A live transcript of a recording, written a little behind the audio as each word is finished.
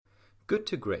Good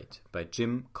to Great by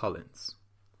Jim Collins.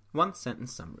 One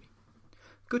sentence summary.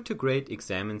 Good to Great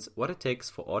examines what it takes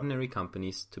for ordinary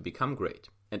companies to become great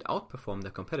and outperform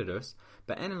their competitors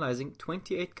by analyzing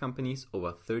 28 companies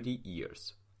over 30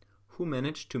 years who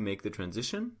managed to make the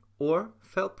transition or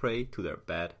fell prey to their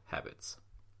bad habits.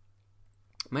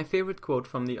 My favorite quote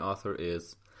from the author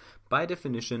is, "By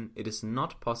definition, it is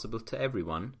not possible to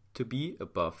everyone to be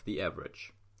above the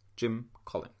average." Jim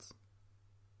Collins.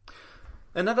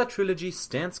 Another trilogy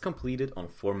stands completed on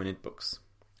 4-minute books.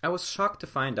 I was shocked to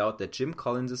find out that Jim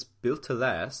Collins' Built to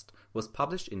Last was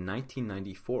published in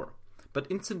 1994, but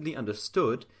instantly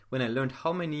understood when I learned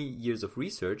how many years of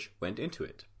research went into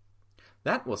it.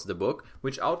 That was the book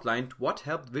which outlined what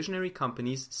helped visionary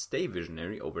companies stay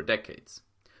visionary over decades.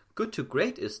 Good to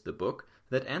Great is the book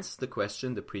that answers the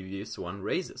question the previous one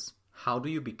raises. How do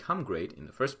you become great in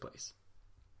the first place?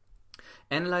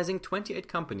 Analyzing 28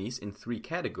 companies in 3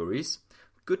 categories,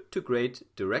 Good to Great,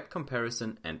 Direct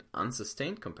Comparison, and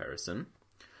Unsustained Comparison,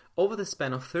 over the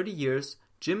span of 30 years,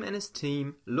 Jim and his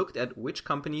team looked at which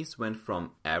companies went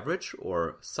from average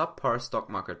or subpar stock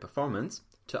market performance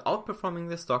to outperforming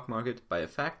the stock market by a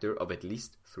factor of at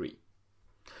least 3.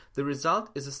 The result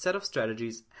is a set of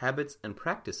strategies, habits, and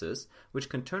practices which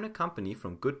can turn a company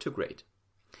from good to great.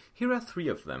 Here are 3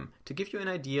 of them to give you an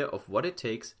idea of what it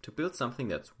takes to build something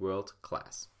that's world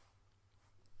class.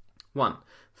 1.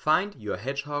 Find your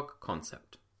hedgehog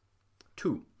concept.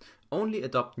 2. Only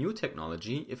adopt new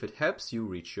technology if it helps you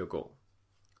reach your goal.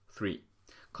 3.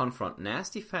 Confront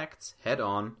nasty facts head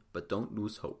on, but don't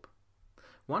lose hope.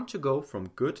 Want to go from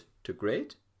good to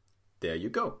great? There you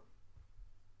go.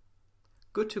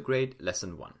 Good to Great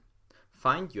Lesson 1.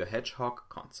 Find your hedgehog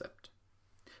concept.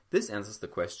 This answers the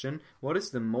question, what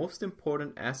is the most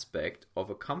important aspect of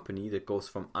a company that goes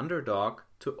from underdog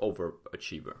to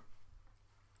overachiever?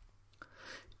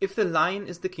 If the lion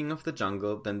is the king of the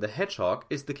jungle, then the hedgehog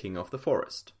is the king of the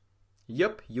forest.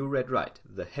 Yup, you read right,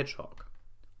 the hedgehog.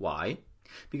 Why?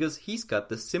 Because he's got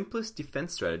the simplest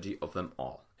defense strategy of them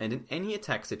all, and in any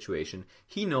attack situation,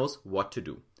 he knows what to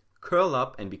do. Curl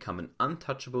up and become an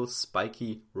untouchable,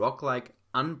 spiky, rock-like,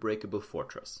 unbreakable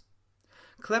fortress.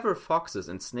 Clever foxes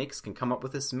and snakes can come up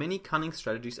with as many cunning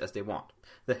strategies as they want.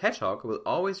 The hedgehog will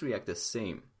always react the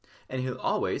same, and he'll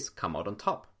always come out on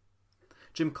top.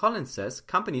 Jim Collins says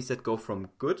companies that go from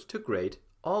good to great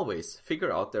always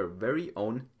figure out their very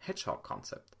own hedgehog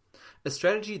concept, a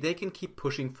strategy they can keep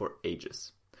pushing for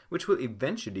ages, which will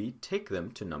eventually take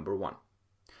them to number 1.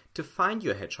 To find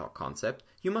your hedgehog concept,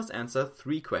 you must answer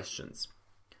 3 questions.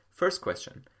 First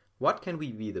question, what can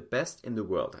we be the best in the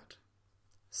world at?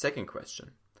 Second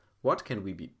question, what can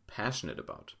we be passionate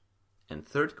about? And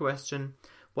third question,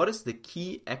 what is the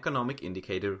key economic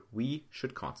indicator we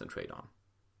should concentrate on?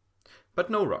 But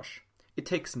no rush. It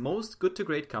takes most good to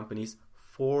great companies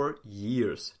 4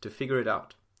 years to figure it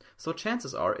out. So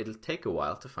chances are it'll take a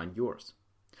while to find yours.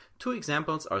 2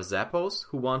 examples are Zappos,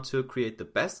 who want to create the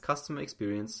best customer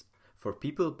experience for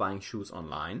people buying shoes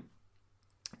online,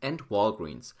 and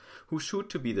Walgreens, who shoot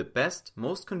to be the best,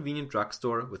 most convenient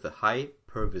drugstore with a high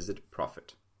per-visit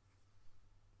profit.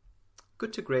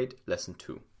 Good to Great Lesson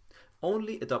 2.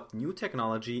 Only adopt new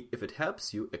technology if it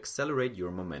helps you accelerate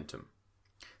your momentum.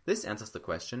 This answers the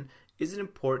question, is it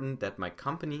important that my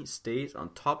company stays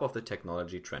on top of the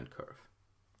technology trend curve?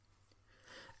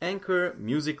 Anchor,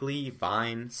 Musical.ly,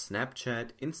 Vine,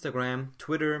 Snapchat, Instagram,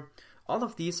 Twitter, all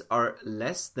of these are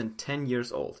less than 10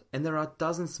 years old, and there are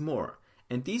dozens more,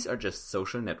 and these are just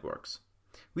social networks.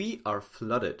 We are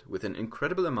flooded with an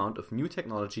incredible amount of new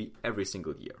technology every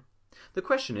single year. The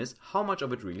question is, how much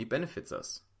of it really benefits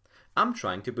us? I'm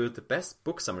trying to build the best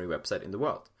book summary website in the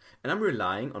world, and I'm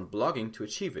relying on blogging to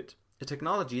achieve it, a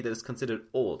technology that is considered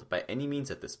old by any means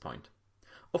at this point.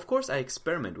 Of course I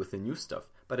experiment with the new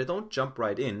stuff, but I don't jump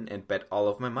right in and bet all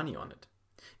of my money on it.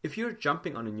 If you're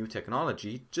jumping on a new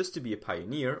technology just to be a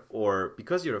pioneer, or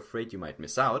because you're afraid you might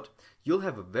miss out, you'll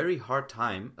have a very hard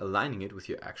time aligning it with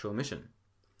your actual mission.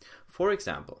 For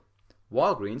example,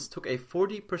 Walgreens took a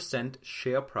 40%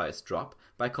 share price drop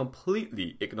by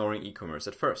completely ignoring e-commerce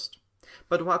at first.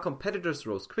 But while competitors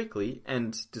rose quickly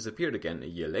and disappeared again a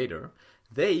year later,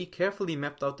 they carefully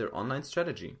mapped out their online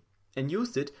strategy and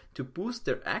used it to boost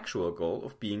their actual goal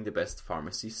of being the best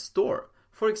pharmacy store,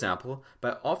 for example,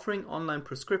 by offering online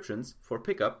prescriptions for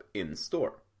pickup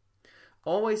in-store.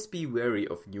 Always be wary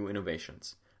of new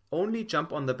innovations. Only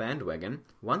jump on the bandwagon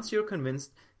once you're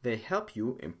convinced they help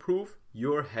you improve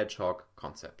your hedgehog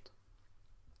concept.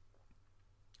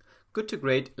 Good to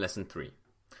Great Lesson 3.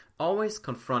 Always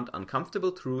confront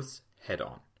uncomfortable truths head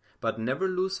on, but never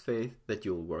lose faith that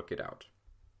you'll work it out.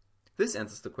 This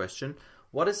answers the question,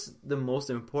 what is the most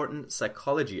important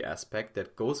psychology aspect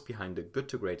that goes behind a good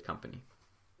to great company?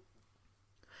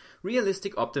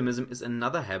 Realistic optimism is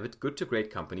another habit good to great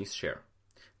companies share.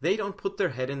 They don't put their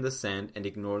head in the sand and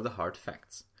ignore the hard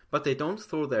facts, but they don't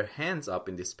throw their hands up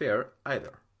in despair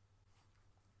either.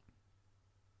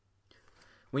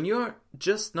 When you're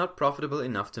just not profitable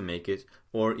enough to make it,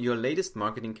 or your latest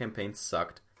marketing campaign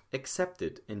sucked, accept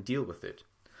it and deal with it.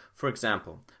 For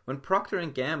example, when Procter &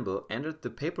 Gamble entered the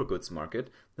paper goods market,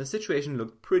 the situation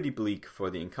looked pretty bleak for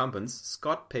the incumbents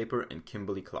Scott Paper and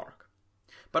Kimberly-Clark.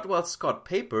 But while Scott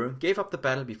Paper gave up the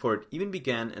battle before it even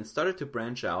began and started to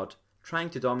branch out, trying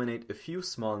to dominate a few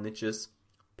small niches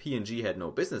P&G had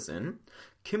no business in,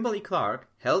 Kimberly-Clark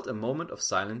held a moment of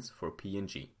silence for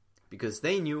P&G, because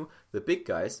they knew the big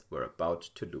guys were about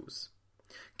to lose.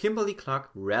 Kimberly-Clark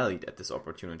rallied at this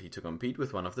opportunity to compete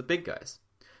with one of the big guys.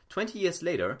 20 years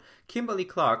later,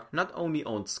 Kimberly-Clark not only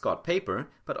owned Scott Paper,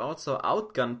 but also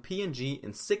outgunned P&G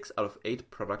in 6 out of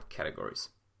 8 product categories.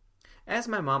 As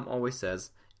my mom always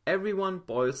says, everyone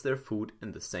boils their food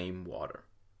in the same water.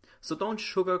 So don't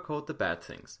sugarcoat the bad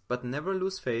things, but never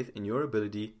lose faith in your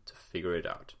ability to figure it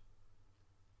out.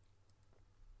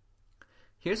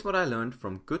 Here's what I learned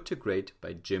from Good to Great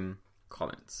by Jim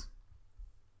Collins.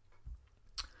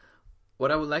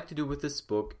 What I would like to do with this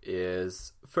book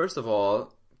is, first of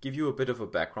all, give you a bit of a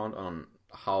background on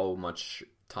how much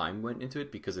time went into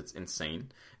it, because it's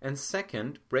insane. And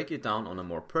second, break it down on a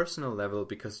more personal level,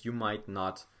 because you might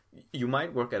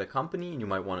work at a company and you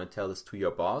might want to tell this to your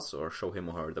boss or show him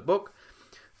or her the book.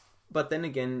 But then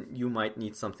again, you might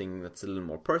need something that's a little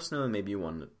more personal. Maybe you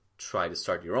want to try to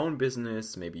start your own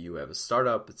business. Maybe you have a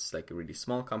startup. It's like a really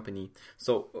small company.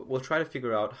 So we'll try to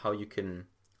figure out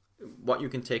what you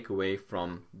can take away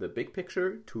from the big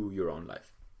picture to your own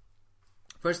life.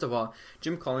 First of all,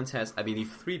 Jim Collins has, I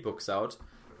believe, 3 books out.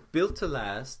 Built to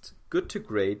Last, Good to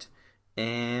Great,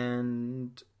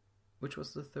 and which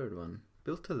was the third one?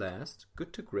 Built to Last,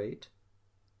 Good to Great,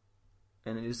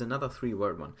 and it is another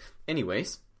 3-word one.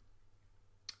 Anyways,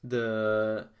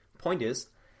 the point is,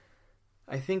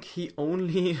 I think he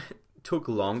only took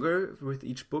longer with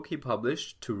each book he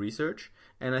published to research,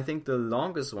 and I think the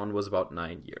longest one was about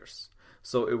 9 years.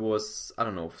 So it was,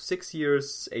 6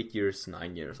 years, 8 years,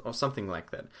 9 years, or something like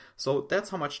that. So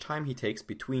that's how much time he takes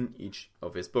between each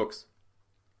of his books.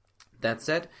 That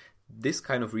said, this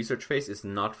kind of research phase is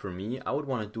not for me. I would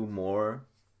want to do more.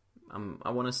 I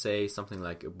want to say something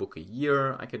like a book a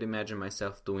year I could imagine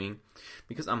myself doing,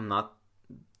 because I'm not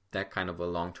that kind of a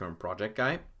long-term project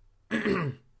guy.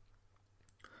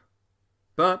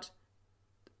 But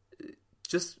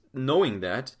just knowing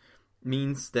that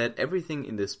means that everything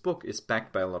in this book is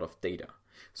backed by a lot of data.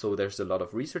 So there's a lot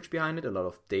of research behind it, a lot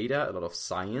of data, a lot of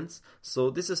science. So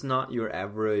this is not your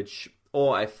average,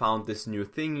 I found this new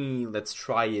thingy, let's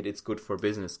try it, it's good for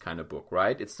business kind of book,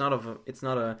 right? It's not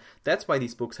a that's why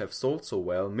these books have sold so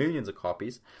well, millions of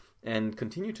copies, and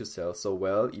continue to sell so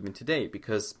well even today,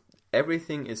 because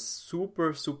everything is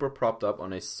super, super propped up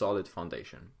on a solid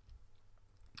foundation.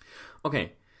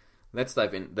 Okay, let's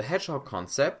dive in. The hedgehog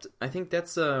concept, I think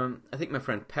my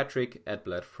friend Patrick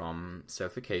Edblad from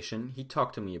Selfication, he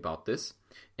talked to me about this,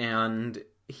 and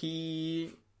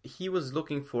he was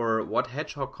looking for what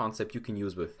hedgehog concept you can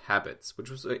use with habits,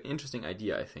 which was an interesting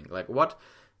idea, I think. Like, what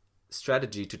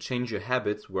strategy to change your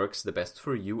habits works the best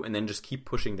for you, and then just keep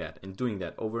pushing that and doing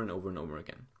that over and over and over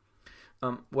again.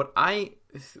 What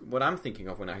I'm thinking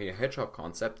of when I hear hedgehog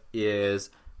concept is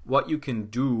what you can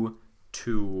do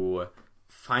to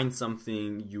find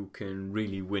something you can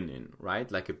really win in, right?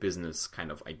 Like a business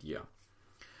kind of idea.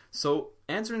 So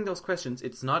answering those questions,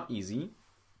 it's not easy.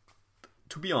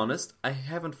 To be honest, I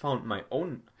haven't found my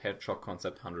own hedgehog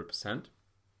concept 100%.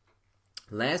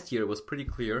 Last year it was pretty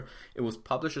clear. It was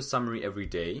publish a summary every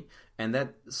day, and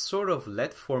that sort of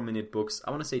led 4-minute books,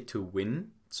 I want to say, to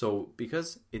win. So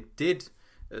because it did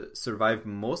survive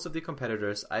most of the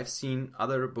competitors, I've seen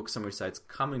other book summary sites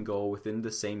come and go within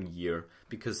the same year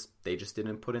because they just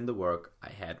didn't put in the work. I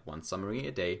had 1 summary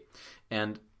a day,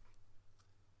 and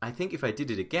I think if I did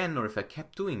it again, or if I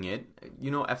kept doing it,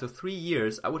 after 3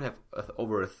 years, I would have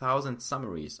over 1,000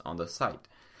 summaries on the site.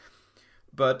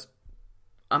 But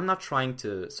I'm not trying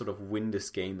to sort of win this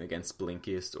game against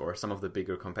Blinkist or some of the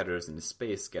bigger competitors in the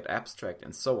space, get abstract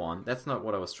and so on. That's not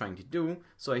what I was trying to do.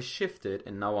 So I shifted,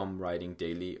 and now I'm writing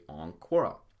daily on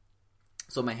Quora.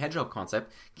 So my hedgehog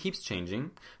concept keeps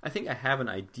changing. I think I have an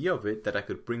idea of it that I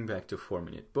could bring back to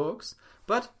 4-minute books.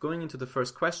 But going into the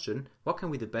first question, what can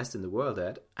we be the best in the world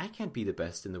at? I can't be the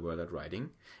best in the world at writing.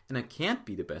 And I can't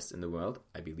be the best in the world,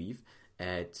 I believe,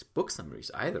 at book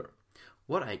summaries either.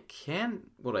 What I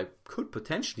could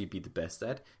potentially be the best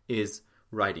at is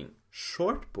writing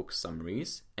short book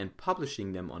summaries and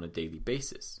publishing them on a daily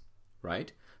basis,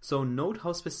 right? So note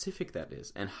how specific that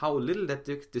is and how little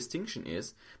that distinction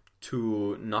is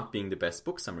to not being the best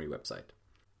book summary website.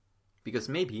 Because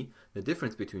maybe the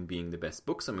difference between being the best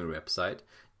book summary website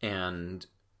and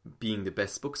being the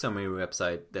best book summary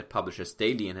website that publishes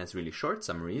daily and has really short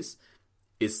summaries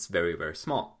is very, very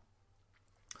small.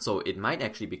 So it might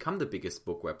actually become the biggest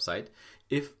book website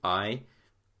if I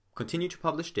continue to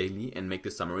publish daily and make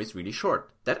the summaries really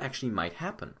short. That actually might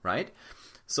happen, right?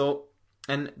 So,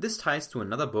 and this ties to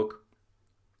another book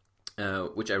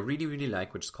which I really, really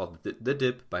like, which is called The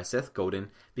Dip by Seth Godin,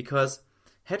 because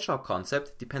Hedgehog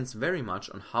Concept depends very much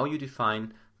on how you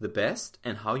define the best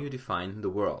and how you define the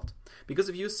world. Because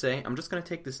if you say, I'm just going to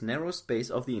take this narrow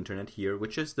space of the internet here,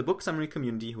 which is the book summary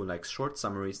community who likes short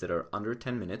summaries that are under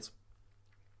 10 minutes,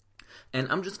 and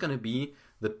I'm just going to be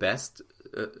the best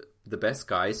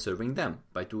guy serving them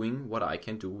by doing what I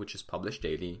can do, which is publish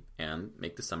daily and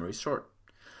make the summaries short.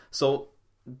 So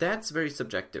that's very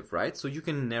subjective, right? So you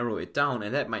can narrow it down,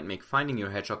 and that might make finding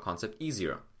your Hedgehog Concept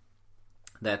easier.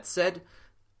 That said,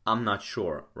 I'm not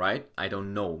sure, right? I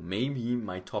don't know. Maybe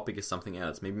my topic is something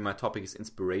else. Maybe my topic is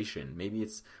inspiration. Maybe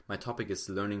my topic is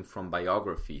learning from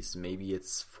biographies. Maybe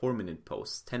it's 4-minute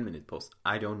posts, 10-minute posts.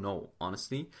 I don't know,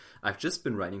 honestly. I've just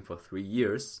been writing for 3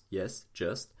 years. Yes,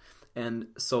 just. And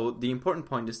so the important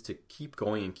point is to keep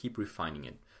going and keep refining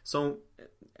it. So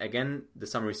again, the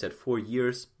summary said 4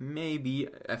 years. Maybe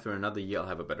after another year I'll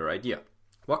have a better idea.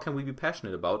 What can we be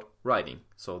passionate about? Writing.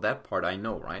 So that part I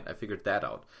know, right? I figured that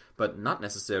out. But not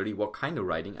necessarily what kind of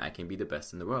writing I can be the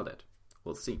best in the world at.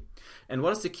 We'll see. And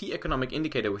what is the key economic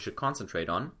indicator we should concentrate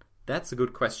on? That's a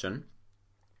good question.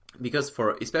 Because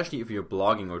especially if you're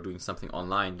blogging or doing something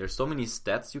online, there's so many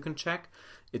stats you can check,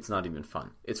 it's not even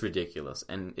fun. It's ridiculous.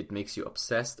 And it makes you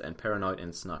obsessed and paranoid, and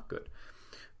it's not good.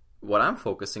 What I'm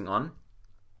focusing on,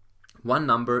 one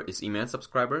number is email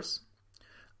subscribers.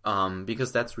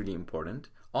 Because that's really important.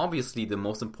 Obviously, the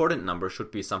most important number should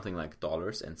be something like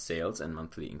dollars and sales and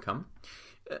monthly income.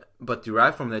 But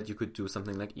derived from that, you could do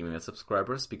something like email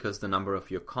subscribers, because the number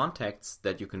of your contacts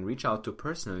that you can reach out to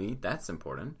personally, that's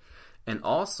important. And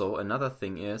also, another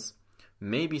thing is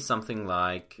maybe something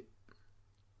like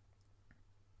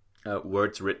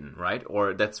words written, right?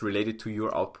 Or that's related to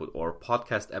your output, or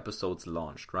podcast episodes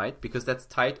launched, right? Because that's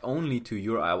tied only to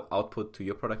your output, to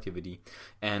your productivity,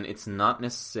 and it's not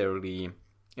necessarily,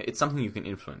 it's something you can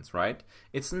influence, right?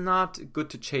 It's not good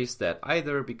to chase that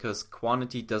either, because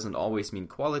quantity doesn't always mean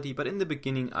quality, but in the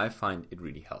beginning I find it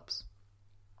really helps.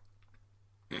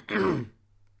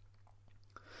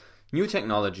 New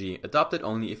technology, adopt it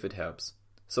only if it helps.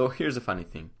 So here's a funny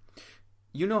thing.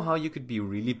 You know how you could be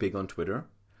really big on Twitter?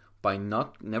 By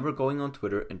never going on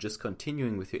Twitter and just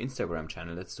continuing with your Instagram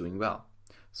channel that's doing well.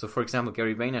 So for example,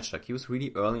 Gary Vaynerchuk, he was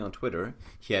really early on Twitter.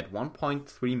 He had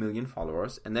 1.3 million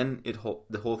followers, and then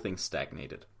the whole thing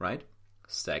stagnated, right?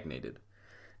 Stagnated.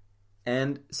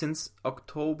 And since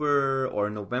October or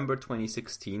November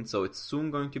 2016, so it's soon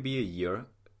going to be a year,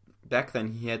 back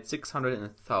then he had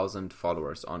 600,000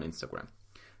 followers on Instagram.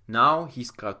 Now he's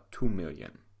got 2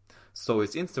 million. So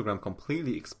his Instagram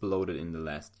completely exploded in the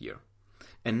last year.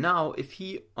 And now, if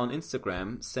he on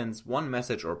Instagram sends one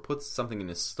message or puts something in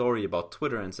his story about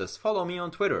Twitter and says, follow me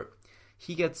on Twitter,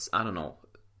 he gets,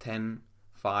 10,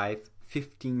 5,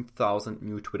 15,000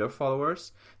 new Twitter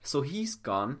followers. So he's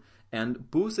gone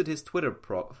and boosted his Twitter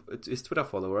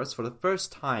followers for the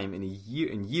first time in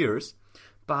years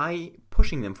by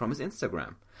pushing them from his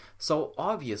Instagram. So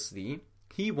obviously,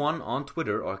 he won on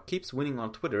Twitter, or keeps winning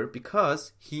on Twitter,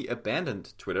 because he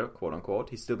abandoned Twitter, quote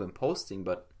unquote. He's still been posting,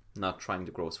 but not trying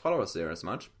to grow his followers there as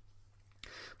much,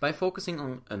 by focusing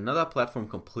on another platform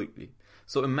completely.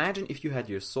 So imagine if you had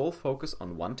your sole focus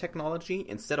on one technology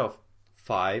instead of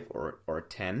 5 or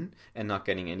 10 and not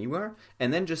getting anywhere,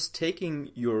 and then just taking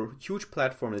your huge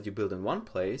platform that you build in one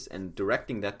place and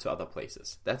directing that to other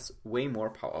places. That's way more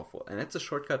powerful, and that's a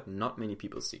shortcut not many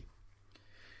people see.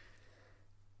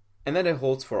 And then it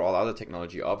holds for all other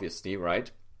technology, obviously,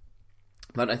 right?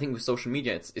 But I think with social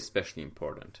media, it's especially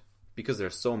important, because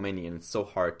there's so many and it's so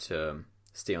hard to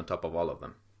stay on top of all of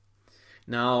them.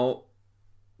 Now,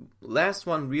 last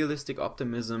one, realistic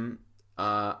optimism.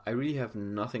 I really have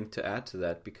nothing to add to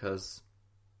that, because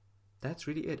that's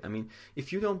really it. I mean,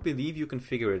 if you don't believe you can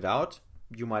figure it out,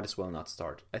 you might as well not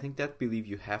start. I think that belief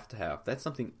you have to have. That's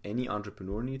something any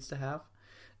entrepreneur needs to have.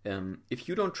 If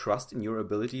you don't trust in your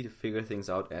ability to figure things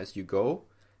out as you go,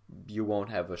 you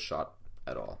won't have a shot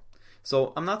at all.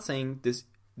 So I'm not saying this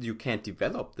you can't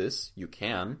develop this. You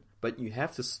can, but you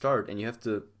have to start, and you have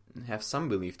to have some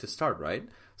belief to start, right?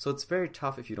 So it's very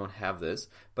tough if you don't have this.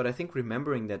 But I think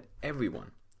remembering that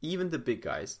everyone, even the big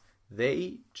guys,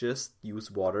 they just use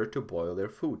water to boil their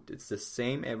food. It's the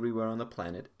same everywhere on the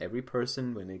planet. Every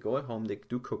person, when they go at home, they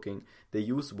do cooking, they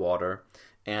use water.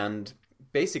 And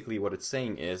basically what it's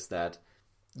saying is that,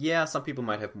 yeah, some people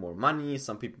might have more money,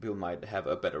 some people might have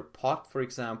a better pot, for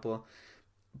example,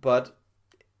 but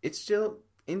it's still,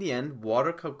 in the end,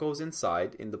 water goes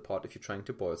inside in the pot if you're trying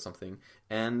to boil something.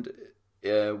 And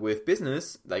with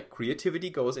business, like creativity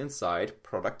goes inside,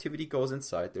 productivity goes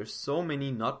inside. There's so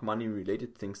many not money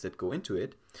related things that go into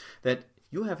it that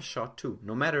you have a shot too.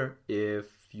 No matter if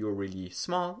you're really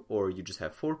small or you just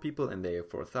have 4 people and they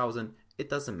have 4,000, it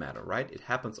doesn't matter, right? It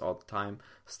happens all the time.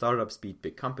 Startups beat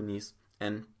big companies,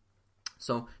 and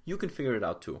so you can figure it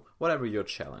out too, whatever your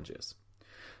challenge is.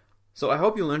 So I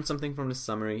hope you learned something from this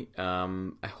summary.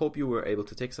 I hope you were able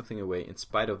to take something away in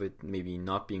spite of it maybe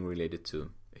not being related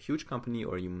to a huge company,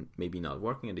 or you maybe not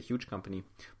working at a huge company,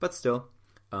 but still.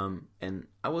 And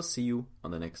I will see you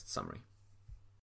on the next summary.